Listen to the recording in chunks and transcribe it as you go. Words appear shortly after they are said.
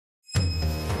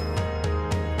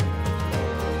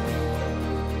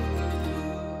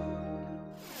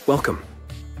Welcome.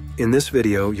 In this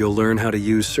video, you'll learn how to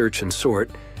use search and sort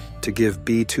to give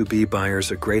B2B buyers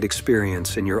a great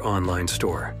experience in your online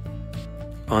store.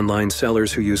 Online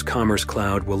sellers who use Commerce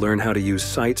Cloud will learn how to use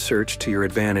site search to your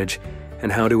advantage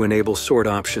and how to enable sort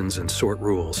options and sort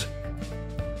rules.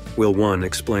 We'll 1.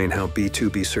 Explain how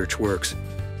B2B search works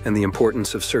and the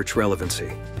importance of search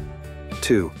relevancy.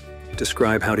 2.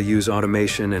 Describe how to use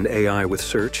automation and AI with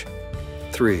search.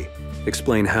 3.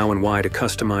 Explain how and why to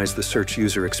customize the search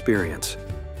user experience.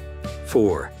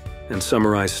 4. And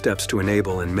summarize steps to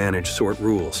enable and manage sort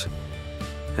rules.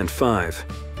 And 5.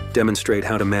 Demonstrate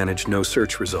how to manage no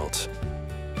search results.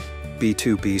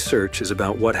 B2B search is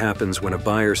about what happens when a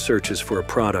buyer searches for a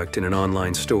product in an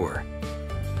online store.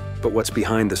 But what's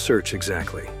behind the search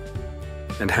exactly?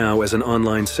 And how, as an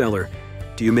online seller,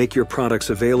 do you make your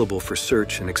products available for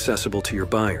search and accessible to your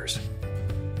buyers?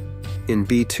 In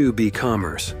B2B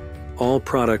commerce, all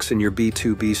products in your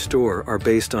B2B store are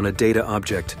based on a data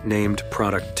object named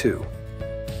Product2.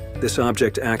 This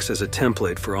object acts as a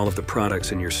template for all of the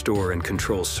products in your store and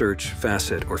controls search,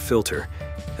 facet, or filter,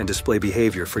 and display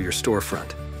behavior for your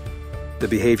storefront. The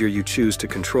behavior you choose to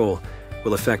control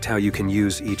will affect how you can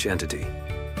use each entity.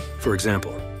 For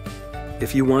example,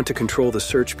 if you want to control the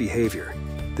search behavior,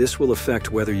 this will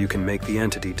affect whether you can make the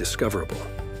entity discoverable.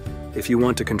 If you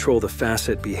want to control the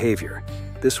facet behavior,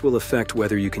 this will affect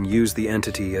whether you can use the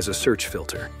entity as a search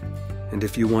filter. And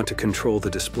if you want to control the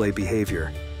display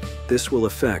behavior, this will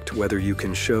affect whether you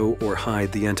can show or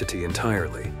hide the entity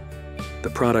entirely. The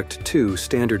Product2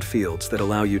 standard fields that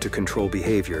allow you to control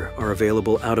behavior are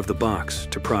available out of the box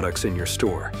to products in your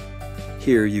store.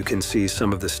 Here you can see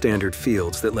some of the standard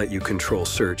fields that let you control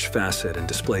search, facet, and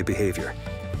display behavior.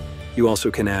 You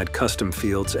also can add custom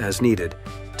fields as needed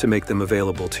to make them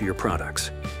available to your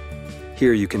products.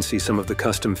 Here you can see some of the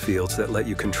custom fields that let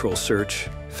you control search,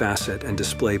 facet, and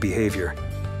display behavior.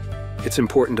 It's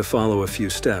important to follow a few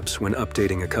steps when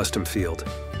updating a custom field.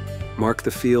 Mark the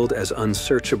field as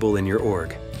unsearchable in your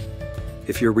org.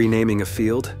 If you're renaming a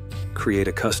field, create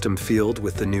a custom field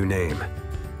with the new name.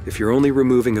 If you're only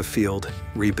removing a field,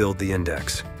 rebuild the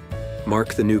index.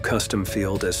 Mark the new custom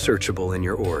field as searchable in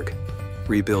your org.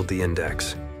 Rebuild the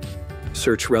index.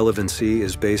 Search relevancy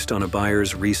is based on a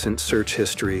buyer's recent search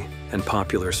history and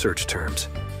popular search terms.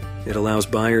 It allows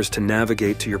buyers to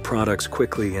navigate to your products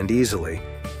quickly and easily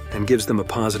and gives them a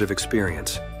positive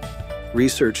experience.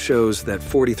 Research shows that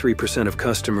 43% of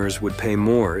customers would pay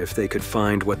more if they could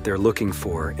find what they're looking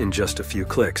for in just a few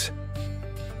clicks.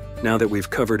 Now that we've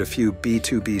covered a few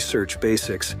B2B search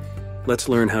basics, let's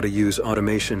learn how to use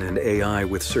automation and AI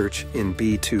with search in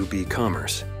B2B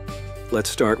commerce. Let's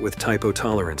start with Typo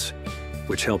Tolerance,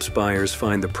 which helps buyers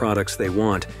find the products they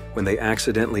want when they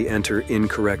accidentally enter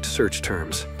incorrect search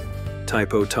terms.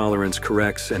 Typo Tolerance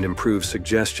corrects and improves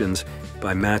suggestions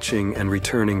by matching and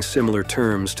returning similar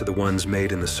terms to the ones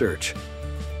made in the search.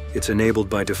 It's enabled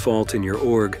by default in your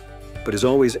org, but is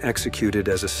always executed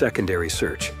as a secondary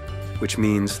search, which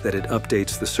means that it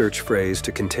updates the search phrase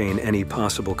to contain any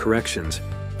possible corrections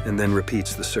and then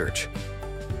repeats the search.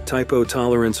 Typo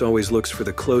Tolerance always looks for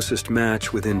the closest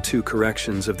match within 2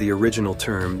 corrections of the original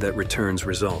term that returns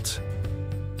results.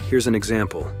 Here's an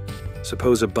example.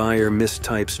 Suppose a buyer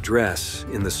mistypes dress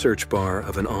in the search bar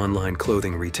of an online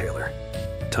clothing retailer.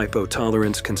 Typo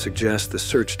Tolerance can suggest the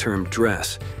search term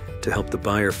dress to help the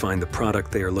buyer find the product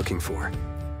they are looking for.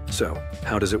 So,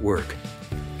 how does it work?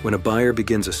 When a buyer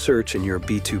begins a search in your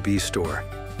B2B store,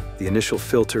 the initial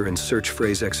filter and search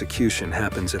phrase execution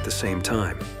happens at the same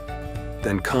time.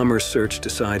 Then Commerce Search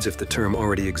decides if the term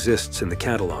already exists in the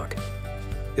catalog.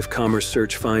 If Commerce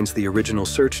Search finds the original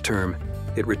search term,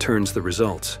 it returns the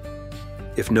results.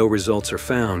 If no results are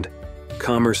found,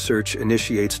 Commerce Search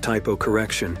initiates typo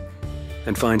correction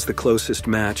and finds the closest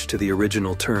match to the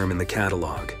original term in the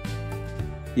catalog.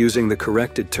 Using the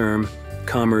corrected term,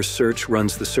 Commerce Search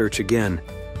runs the search again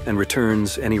and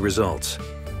returns any results.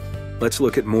 Let's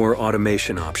look at more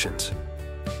automation options.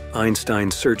 Einstein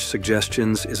Search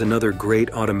Suggestions is another great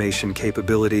automation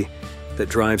capability that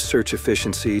drives search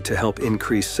efficiency to help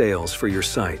increase sales for your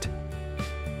site.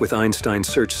 With Einstein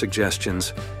Search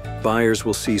Suggestions, buyers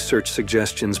will see search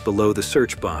suggestions below the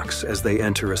search box as they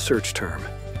enter a search term.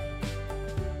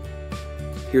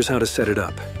 Here's how to set it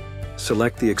up.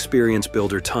 Select the Experience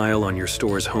Builder tile on your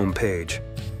store's home page.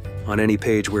 On any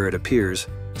page where it appears,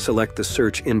 select the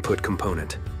Search Input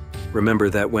component. Remember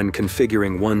that when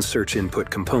configuring one search input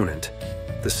component,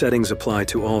 the settings apply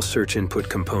to all search input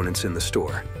components in the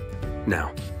store.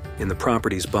 Now, in the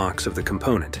Properties box of the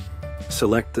component,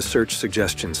 select the Search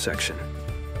Suggestions section.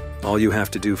 All you have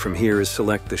to do from here is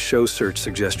select the Show Search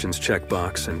Suggestions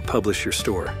checkbox and publish your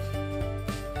store.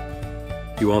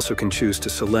 You also can choose to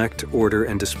select, order,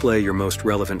 and display your most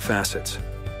relevant facets.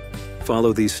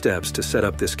 Follow these steps to set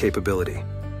up this capability.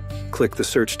 Click the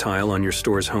Search tile on your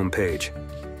store's home page.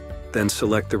 Then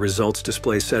select the Results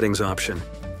Display Settings option.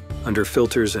 Under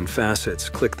Filters and Facets,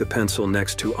 click the pencil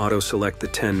next to auto-select the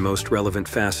 10 most relevant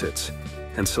facets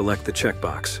and select the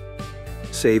checkbox.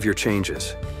 Save your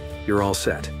changes. You're all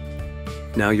set.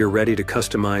 Now you're ready to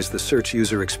customize the search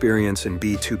user experience in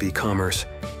B2B commerce.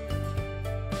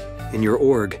 In your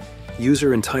org,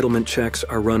 user entitlement checks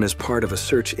are run as part of a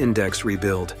search index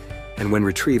rebuild and when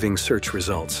retrieving search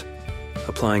results.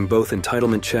 Applying both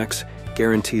entitlement checks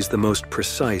guarantees the most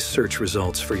precise search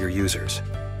results for your users.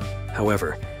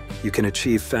 However, you can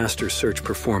achieve faster search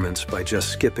performance by just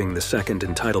skipping the second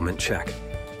entitlement check.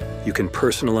 You can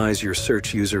personalize your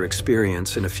search user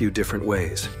experience in a few different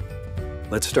ways.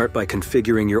 Let's start by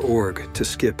configuring your org to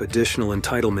skip additional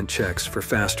entitlement checks for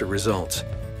faster results.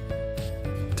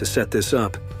 To set this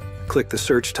up, click the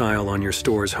Search tile on your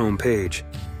store's home page.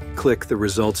 Click the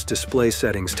Results Display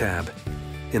Settings tab.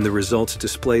 In the Results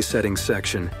Display Settings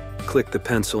section, click the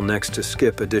pencil next to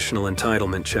Skip Additional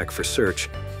Entitlement Check for Search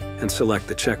and select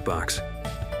the checkbox.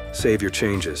 Save your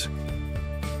changes.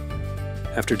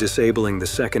 After disabling the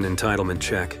second entitlement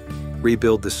check,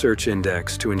 rebuild the search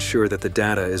index to ensure that the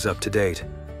data is up to date.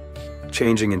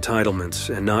 Changing entitlements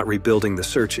and not rebuilding the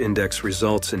search index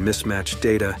results in mismatched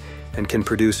data and can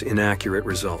produce inaccurate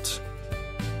results.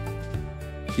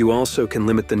 You also can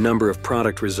limit the number of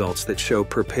product results that show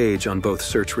per page on both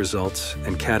search results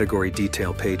and category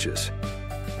detail pages.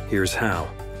 Here's how.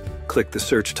 Click the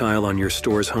Search tile on your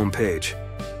store's home page.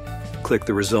 Click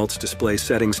the Results Display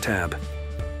Settings tab.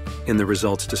 In the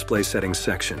Results Display Settings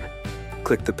section,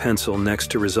 click the pencil next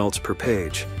to Results per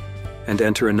page and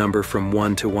enter a number from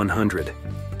 1 to 100,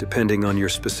 depending on your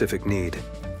specific need.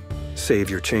 Save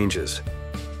your changes.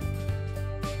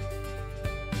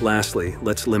 Lastly,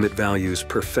 let's limit values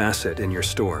per facet in your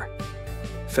store.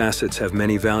 Facets have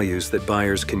many values that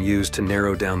buyers can use to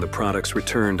narrow down the products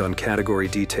returned on category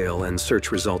detail and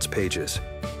search results pages.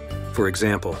 For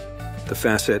example, the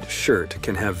facet shirt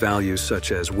can have values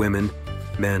such as women,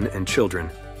 men, and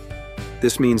children.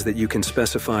 This means that you can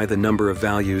specify the number of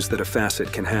values that a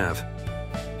facet can have.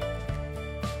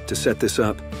 To set this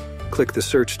up, click the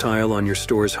Search tile on your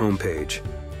store's homepage.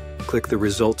 Click the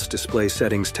Results Display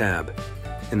Settings tab.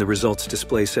 In the Results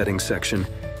Display Settings section,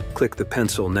 click the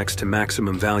pencil next to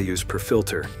Maximum Values per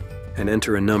filter and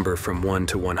enter a number from 1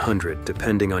 to 100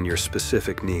 depending on your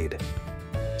specific need.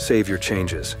 Save your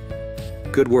changes.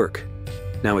 Good work!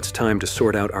 Now it's time to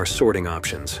sort out our sorting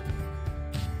options.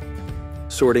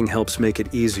 Sorting helps make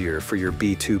it easier for your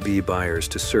B2B buyers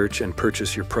to search and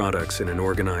purchase your products in an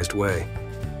organized way.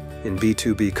 In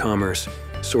B2B commerce,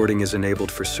 sorting is enabled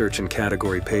for search and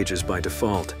category pages by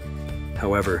default.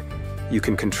 However, you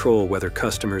can control whether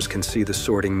customers can see the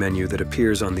sorting menu that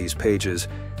appears on these pages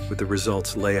with the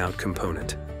Results Layout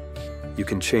component. You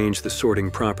can change the sorting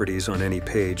properties on any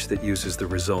page that uses the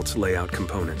Results Layout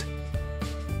component.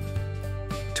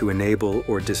 To enable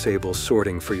or disable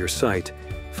sorting for your site,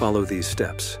 follow these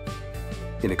steps.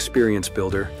 In Experience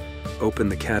Builder, open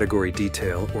the Category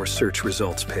Detail or Search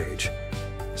Results page.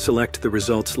 Select the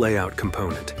Results Layout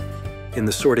component. In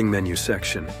the Sorting menu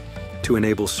section, to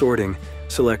enable sorting,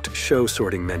 select Show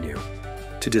Sorting menu.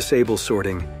 To disable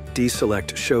sorting,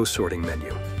 deselect Show Sorting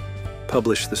menu.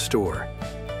 Publish the store.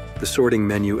 The sorting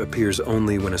menu appears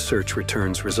only when a search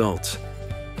returns results.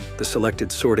 The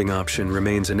selected sorting option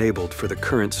remains enabled for the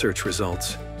current search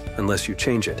results, unless you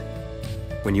change it.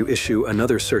 When you issue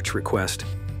another search request,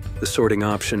 the sorting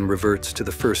option reverts to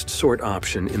the first sort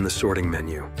option in the sorting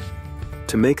menu.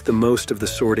 To make the most of the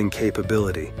sorting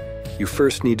capability, you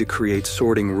first need to create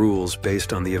sorting rules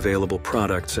based on the available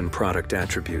products and product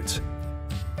attributes.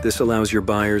 This allows your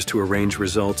buyers to arrange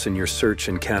results in your search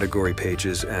and category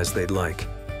pages as they'd like.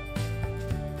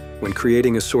 When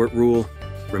creating a sort rule,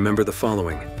 remember the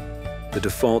following. The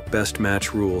default best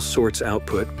match rule sorts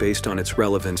output based on its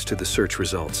relevance to the search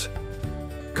results.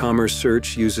 Commerce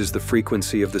Search uses the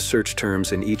frequency of the search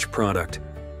terms in each product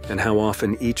and how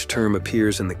often each term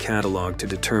appears in the catalog to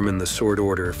determine the sort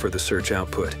order for the search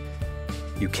output.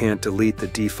 You can't delete the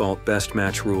default best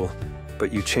match rule,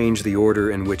 but you change the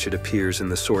order in which it appears in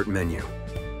the sort menu.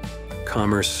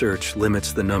 Commerce Search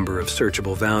limits the number of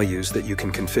searchable values that you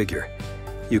can configure.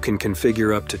 You can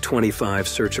configure up to 25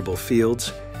 searchable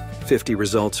fields, 50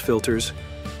 results filters,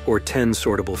 or 10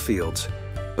 sortable fields,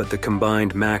 but the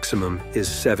combined maximum is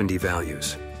 70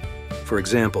 values. For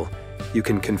example, you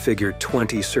can configure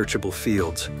 20 searchable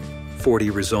fields,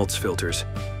 40 results filters,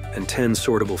 and 10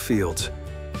 sortable fields,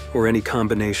 or any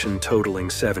combination totaling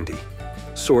 70.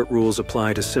 Sort rules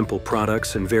apply to simple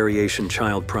products and variation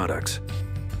child products.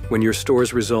 When your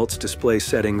store's results display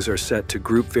settings are set to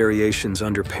group variations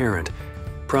under parent,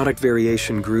 product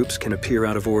variation groups can appear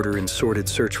out of order in sorted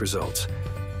search results.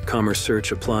 Commerce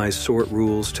Search applies sort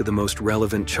rules to the most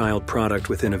relevant child product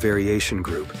within a variation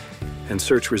group, and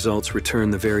search results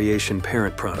return the variation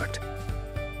parent product.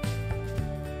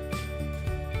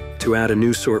 To add a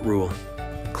new sort rule,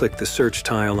 click the search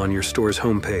tile on your store's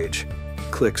homepage.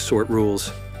 Click Sort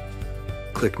Rules.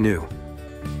 Click New.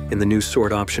 In the new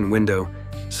Sort option window,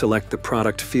 select the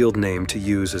product field name to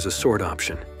use as a sort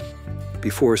option.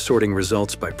 Before sorting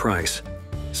results by price,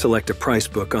 select a price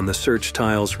book on the search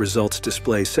tile's Results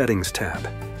Display Settings tab.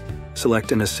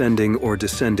 Select an ascending or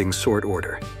descending sort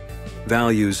order.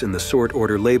 Values in the Sort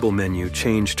Order label menu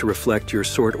change to reflect your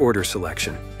sort order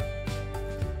selection.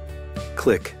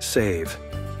 Click Save.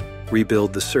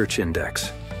 Rebuild the search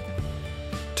index.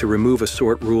 To remove a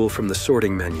sort rule from the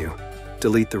sorting menu,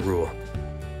 delete the rule.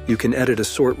 You can edit a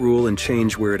sort rule and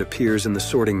change where it appears in the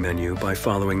sorting menu by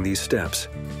following these steps.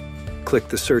 Click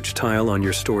the search tile on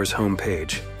your store's home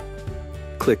page.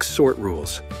 Click Sort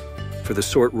Rules. For the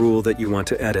sort rule that you want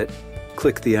to edit,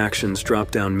 click the Actions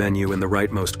drop-down menu in the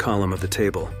rightmost column of the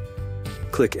table.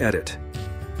 Click Edit.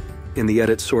 In the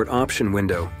Edit Sort option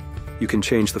window, you can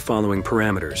change the following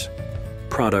parameters: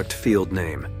 product field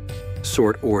name,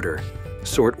 sort order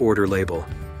label,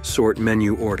 sort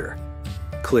menu order.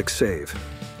 Click Save.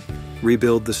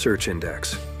 Rebuild the search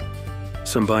index.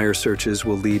 Some buyer searches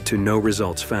will lead to no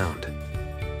results found.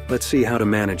 Let's see how to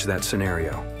manage that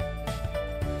scenario.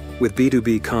 With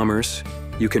B2B Commerce,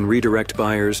 you can redirect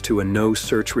buyers to a No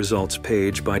Search Results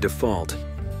page by default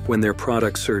when their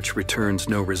product search returns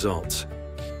no results.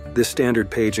 This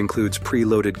standard page includes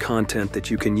preloaded content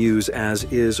that you can use as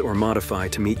is or modify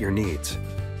to meet your needs.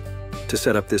 To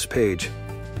set up this page,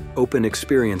 open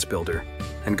Experience Builder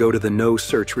and go to the No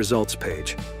Search Results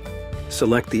page.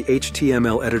 Select the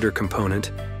HTML editor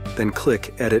component, then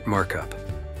click Edit Markup.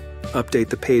 Update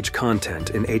the page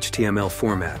content in HTML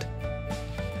format.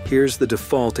 Here's the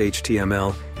default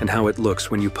HTML and how it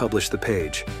looks when you publish the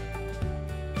page.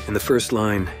 In the first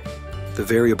line, the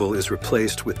variable is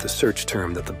replaced with the search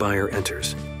term that the buyer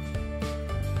enters.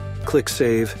 Click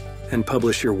Save and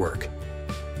publish your work.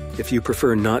 If you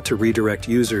prefer not to redirect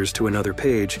users to another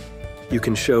page, you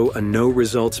can show a No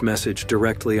Results message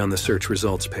directly on the search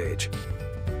results page.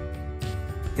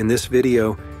 In this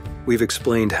video, we've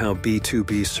explained how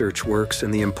B2B search works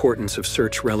and the importance of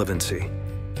search relevancy,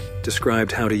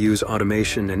 described how to use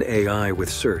automation and AI with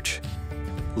search,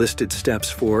 listed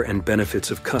steps for and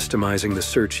benefits of customizing the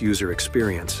search user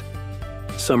experience,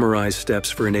 summarized steps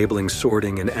for enabling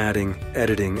sorting and adding,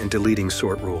 editing, and deleting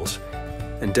sort rules,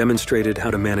 and demonstrated how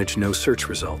to manage no search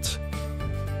results.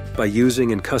 By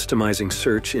using and customizing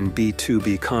search in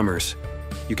B2B commerce,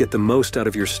 you get the most out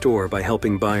of your store by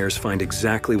helping buyers find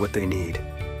exactly what they need,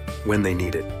 when they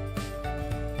need it.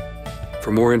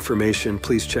 For more information,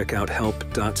 please check out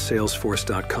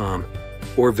help.salesforce.com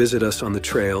or visit us on the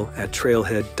trail at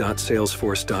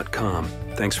trailhead.salesforce.com.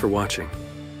 Thanks for watching.